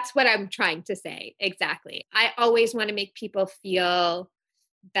you. That's what I'm trying to say. Exactly. I always want to make people feel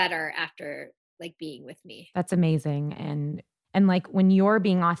better after like being with me. That's amazing. And like when you're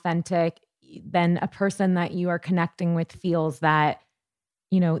being authentic, then a person that you are connecting with feels that,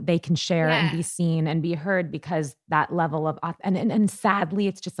 they can share and be seen and be heard, because that level of, and sadly,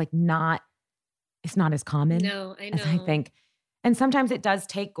 it's just like it's not as common. No, I know. As I think. And sometimes it does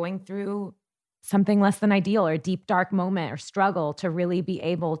take going through something less than ideal or a deep, dark moment or struggle to really be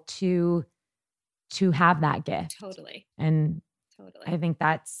able to have that gift. Totally. And I think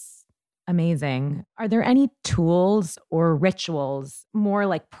that's amazing. Are there any tools or rituals, more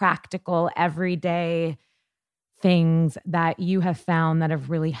like practical, everyday things that you have found that have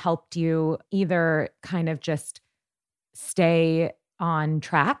really helped you either kind of just stay on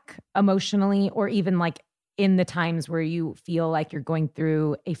track emotionally, or even like in the times where you feel like you're going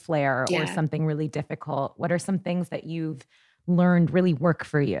through a flare or something really difficult? What are some things that you've learned really work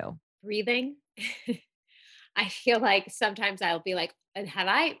for you? Breathing. I feel like sometimes I'll be like,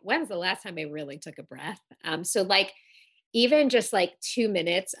 when's the last time I really took a breath? So like, even just like 2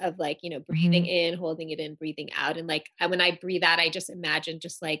 minutes of like, breathing in, holding it in, breathing out. And like, when I breathe out, I just imagine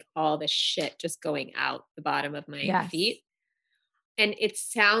just like all the shit just going out the bottom of my feet. And it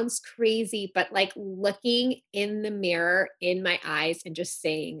sounds crazy, but like looking in the mirror in my eyes and just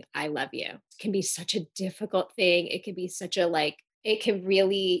saying, I love you can be such a difficult thing. It can be such a it can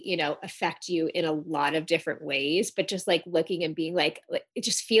really, affect you in a lot of different ways, but just like looking and being like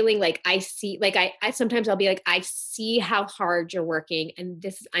just feeling like I see, like I sometimes I'll be like, I see how hard you're working. And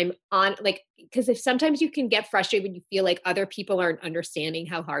I'm on like, because if sometimes you can get frustrated when you feel like other people aren't understanding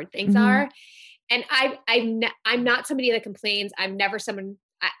how hard things are. And I'm not somebody that complains. I'm never someone,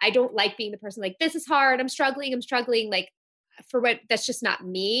 I don't like being the person like, this is hard. I'm struggling. Like that's just not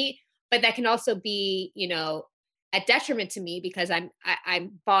me. But that can also be, a detriment to me because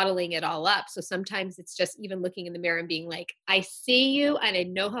I'm bottling it all up. So sometimes it's just even looking in the mirror and being like, I see you and I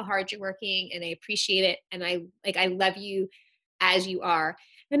know how hard you're working and I appreciate it. And I love you as you are.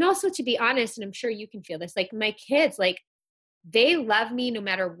 And also, to be honest, and I'm sure you can feel this, like my kids, like they love me no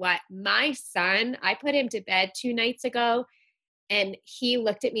matter what. My son, I put him to bed 2 nights ago and he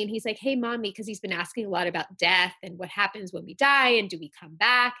looked at me and he's like, hey, mommy, because he's been asking a lot about death and what happens when we die and do we come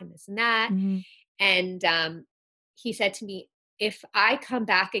back and this and that. And he said to me, if I come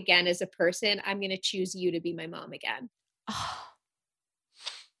back again as a person, I'm going to choose you to be my mom again. Oh.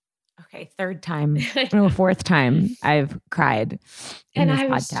 Okay. 3rd time, no, 4th time I've cried in this podcast. And I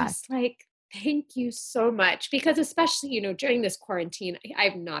was just like, thank you so much. Because especially, during this quarantine,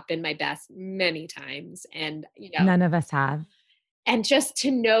 I've not been my best many times. And, none of us have. And just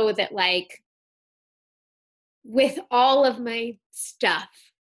to know that like, with all of my stuff,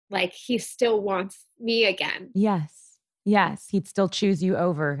 like he still wants me again. Yes. He'd still choose you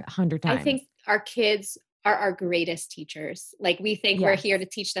over 100 times. I think our kids are our greatest teachers. Like we think we're here to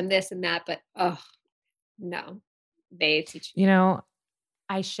teach them this and that, but no, they teach.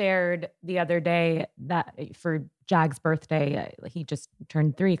 I shared the other day that for Jag's birthday, he just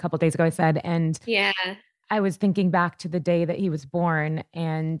turned 3 a couple of days ago, I said, and I was thinking back to the day that he was born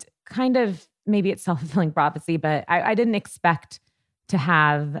and kind of maybe it's self-fulfilling prophecy, but I didn't expect to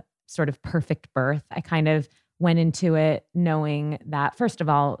have sort of perfect birth. I kind of went into it knowing that, first of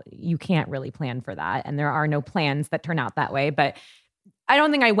all, you can't really plan for that. And there are no plans that turn out that way. But I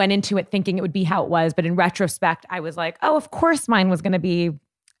don't think I went into it thinking it would be how it was. But in retrospect, I was like, oh, of course mine was going to be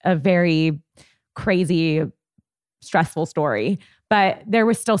a very crazy, stressful story. But there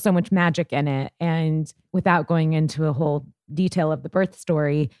was still so much magic in it. And without going into a whole detail of the birth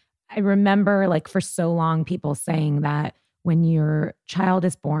story, I remember like for so long people saying that when your child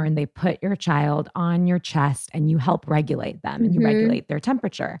is born, they put your child on your chest and you help regulate them and you regulate their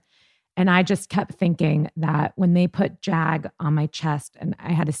temperature. And I just kept thinking that when they put Jag on my chest and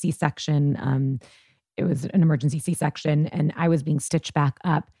I had a C-section, it was an emergency C-section and I was being stitched back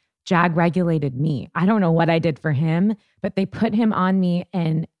up, Jag regulated me. I don't know what I did for him, but they put him on me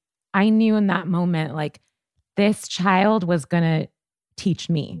and I knew in that moment, like this child was going to teach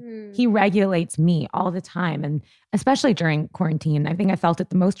me. He regulates me all the time. And especially during quarantine, I think I felt it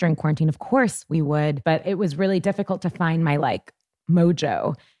the most during quarantine. Of course we would, but it was really difficult to find my like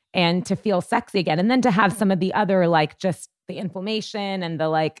mojo and to feel sexy again. And then to have some of the other, like just the inflammation and the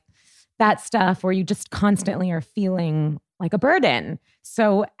like that stuff where you just constantly are feeling like a burden.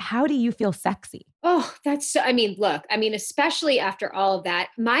 So how do you feel sexy? Oh, look, especially after all of that,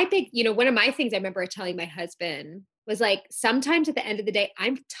 my big, one of my things I remember telling my husband was like, sometimes at the end of the day,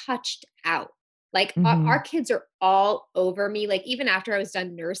 I'm touched out. Like our kids are all over me. Like even after I was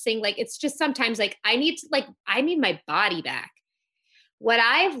done nursing, like it's just sometimes like I need my body back. What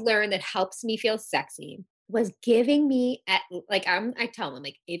I've learned that helps me feel sexy was giving me I tell them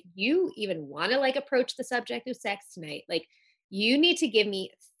like, if you even want to like approach the subject of sex tonight, like you need to give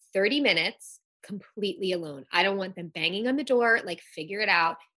me 30 minutes completely alone. I don't want them banging on the door, like figure it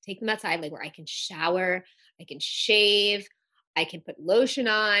out, take them outside, like where I can shower, I can shave, I can put lotion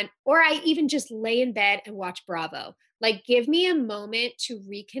on, or I even just lay in bed and watch Bravo. Like give me a moment to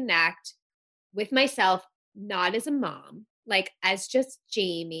reconnect with myself, not as a mom, like as just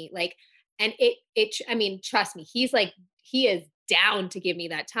Jamie, like, and trust me, he is down to give me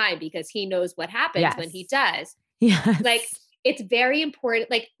that time because he knows what happens when he does. Yes. Like, it's very important.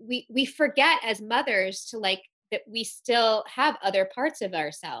 Like we forget as mothers to like, that we still have other parts of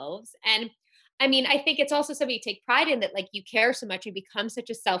ourselves. And I think it's also something you take pride in, that like you care so much, you become such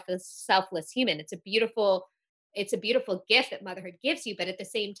a selfless human. It's a beautiful gift that motherhood gives you. But at the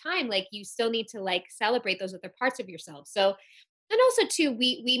same time, like you still need to like celebrate those other parts of yourself. So, and also too,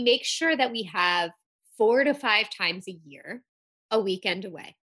 we make sure that we have 4 to 5 times a year, a weekend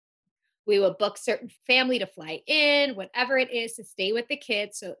away. We will book certain family to fly in, whatever it is, to stay with the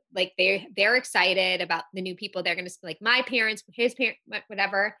kids. So like they're excited about the new people. They're going to like my parents, his parents,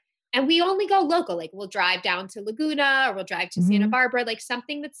 whatever. And we only go local. Like we'll drive down to Laguna or we'll drive to Santa Barbara, like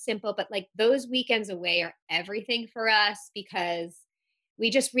something that's simple. But like those weekends away are everything for us because we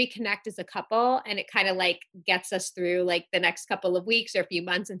just reconnect as a couple, and it kind of like gets us through like the next couple of weeks or a few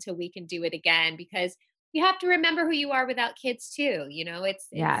months until we can do it again, because you have to remember who you are without kids too. It's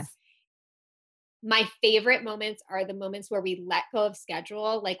my favorite moments are the moments where we let go of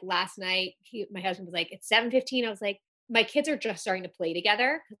schedule. Like last night, my husband was like, it's 7:15. I was like, my kids are just starting to play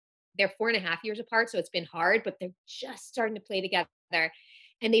together. They're 4.5 years apart. So it's been hard, but they're just starting to play together.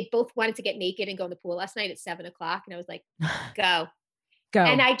 And they both wanted to get naked and go in the pool last night at 7:00. And I was like, go.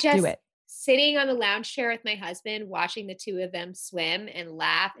 And I just do it. Sitting on the lounge chair with my husband, watching the two of them swim and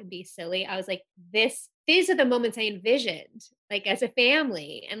laugh and be silly. I was like, these are the moments I envisioned, like as a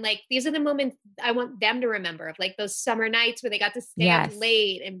family. And like, these are the moments I want them to remember, of like those summer nights where they got to stay up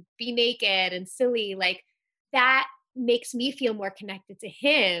late and be naked and silly. Like that makes me feel more connected to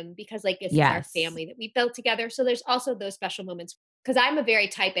him, because like this is our family that we built together. So there's also those special moments, because I'm a very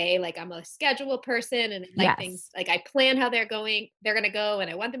type A, like I'm a schedule person, and like things, like I plan how they're going to go, and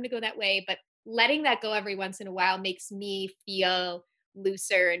I want them to go that way. But letting that go every once in a while makes me feel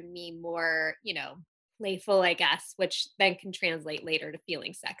looser and me more, playful, I guess, which then can translate later to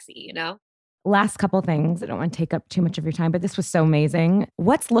feeling sexy, Last couple things. I don't want to take up too much of your time, but this was so amazing.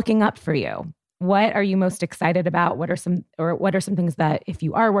 What's looking up for you? What are you most excited about? What are some things that, if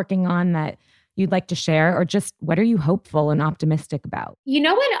you are working on, that you'd like to share, or just what are you hopeful and optimistic about? You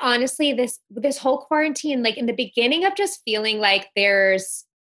know what? Honestly, this whole quarantine, like in the beginning of just feeling like there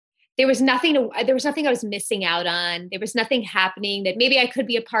was nothing I was missing out on. There was nothing happening that maybe I could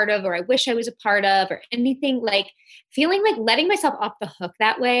be a part of, or I wish I was a part of, or anything, like feeling like letting myself off the hook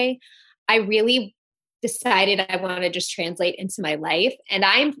that way. I really decided I want to just translate into my life. And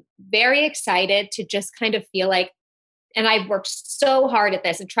I'm very excited to just kind of feel like, and I've worked so hard at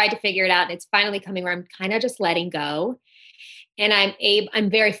this and tried to figure it out, and it's finally coming where I'm kind of just letting go. And I'm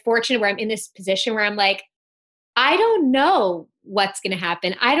very fortunate where I'm in this position where I'm like, I don't know what's going to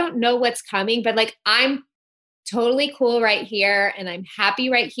happen. I don't know what's coming, but like, I'm totally cool right here, and I'm happy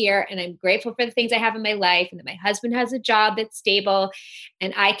right here. And I'm grateful for the things I have in my life, and that my husband has a job that's stable,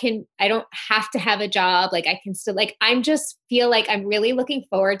 and I don't have to have a job. Like I can still, like, I'm just feel like I'm really looking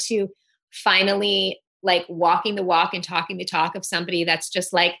forward to finally like walking the walk and talking the talk of somebody that's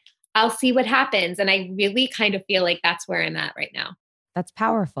just like, I'll see what happens. And I really kind of feel like that's where I'm at right now. That's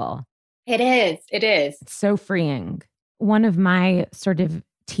powerful. It is. It's so freeing. One of my sort of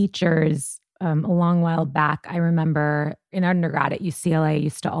teachers a long while back, I remember in undergrad at UCLA,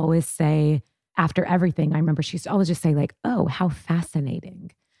 used to always say after everything, I remember she used to always just say like, oh, how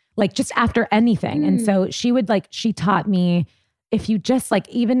fascinating. Like just after anything. And so she taught me, if you just like,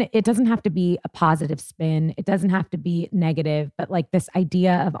 even it doesn't have to be a positive spin, it doesn't have to be negative, but like this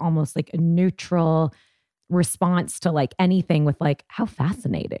idea of almost like a neutral response to like anything with like, how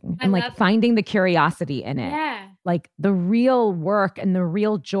fascinating. I And love like it. finding the curiosity in it. Yeah. Like the real work and the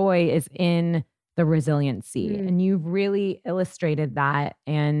real joy is in the resiliency. And you've really illustrated that.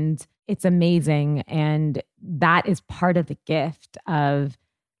 And it's amazing. And that is part of the gift of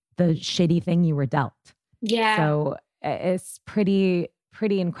the shitty thing you were dealt. Yeah. So it's pretty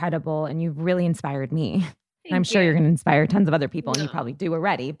incredible. And you've really inspired me. And I'm Thank sure you. you're going to inspire tons of other people, and you No. probably do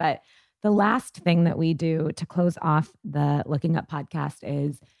already. But the last thing that we do to close off the Looking Up podcast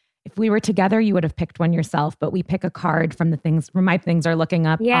is, if we were together, you would have picked one yourself, but we pick a card from my Things Are Looking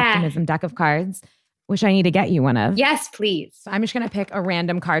Up Optimism deck of cards, which I need to get you one of. Yes, please. So I'm just going to pick a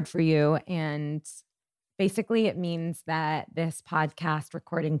random card for you. And basically it means that this podcast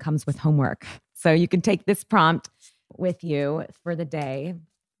recording comes with homework. So you can take this prompt with you for the day.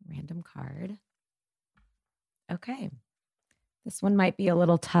 Random card. Okay. This one might be a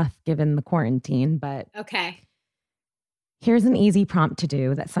little tough given the quarantine, but Okay. here's an easy prompt to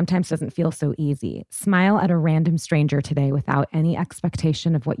do that sometimes doesn't feel so easy. Smile at a random stranger today without any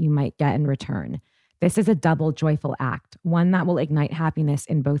expectation of what you might get in return. This is a double joyful act, one that will ignite happiness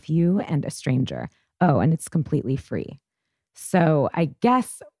in both you and a stranger. Oh, and it's completely free. So I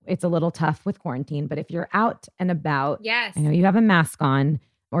guess it's a little tough with quarantine, but if you're out and about, Yes. I know you have a mask on,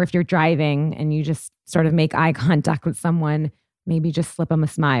 or if you're driving and you just sort of make eye contact with someone, maybe just slip them a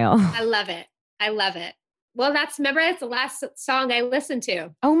smile. I love it. I love it. Well, that's the last song I listened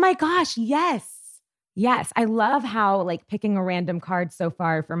to. Oh my gosh, yes. Yes. I love how like picking a random card so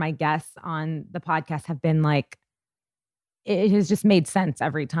far for my guests on the podcast have been like, it has just made sense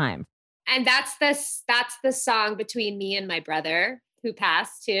every time. And that's the song between me and my brother who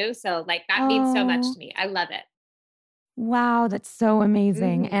passed too. So like that means so much to me. I love it. Wow, that's so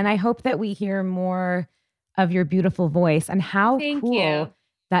amazing. Mhm. And I hope that we hear more of your beautiful voice, and how Thank cool you.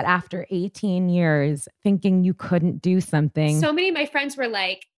 that after 18 years thinking you couldn't do something. So many of my friends were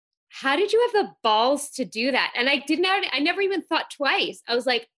like, how did you have the balls to do that? And I never even thought twice. I was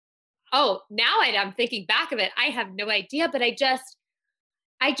like, oh, now I'm thinking back of it. I have no idea, but I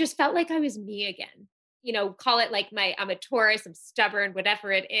just felt like I was me again. You know, call it like I'm a Taurus, I'm stubborn,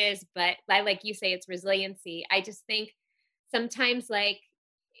 whatever it is. But like you say, it's resiliency. I just think sometimes like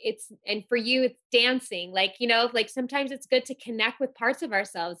and for you, it's dancing. Like, you know, like sometimes it's good to connect with parts of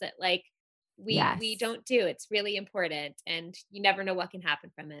ourselves that like we don't do. It's really important. And you never know what can happen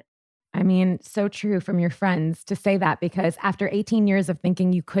from it. I mean, so true from your friends to say that, because after 18 years of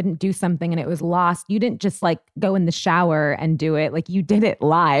thinking you couldn't do something and it was lost, you didn't just like go in the shower and do it. Like you did it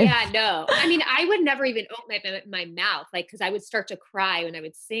live. Yeah, no. I mean, I would never even open my mouth, like, cause I would start to cry when I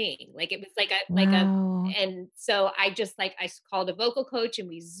would sing. Like it was Wow. and so I called a vocal coach and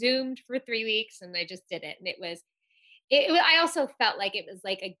we Zoomed for 3 weeks and I just did it. And I also felt like it was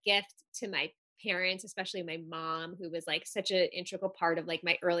like a gift to my parents, especially my mom, who was like such an integral part of like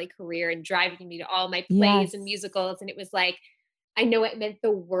my early career and driving me to all my plays and musicals. And it was like, I know it meant the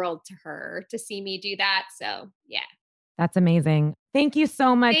world to her to see me do that. So yeah. That's amazing. Thank you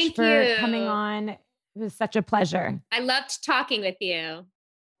so much Thank for you. coming on. It was such a pleasure. I loved talking with you.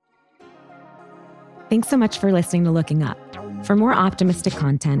 Thanks so much for listening to Looking Up. For more optimistic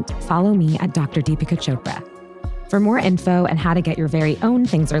content, follow me at Dr. Deepika Chopra. For more info and how to get your very own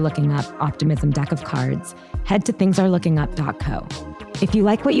Things Are Looking Up Optimism deck of cards, head to thingsareLookingUp.co. If you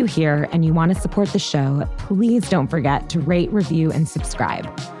like what you hear and you want to support the show, please don't forget to rate, review, and subscribe.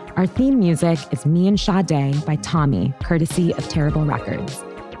 Our theme music is Me and Sade by Tommy, courtesy of Terrible Records.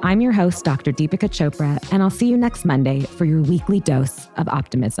 I'm your host, Dr. Deepika Chopra, and I'll see you next Monday for your weekly dose of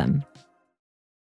optimism.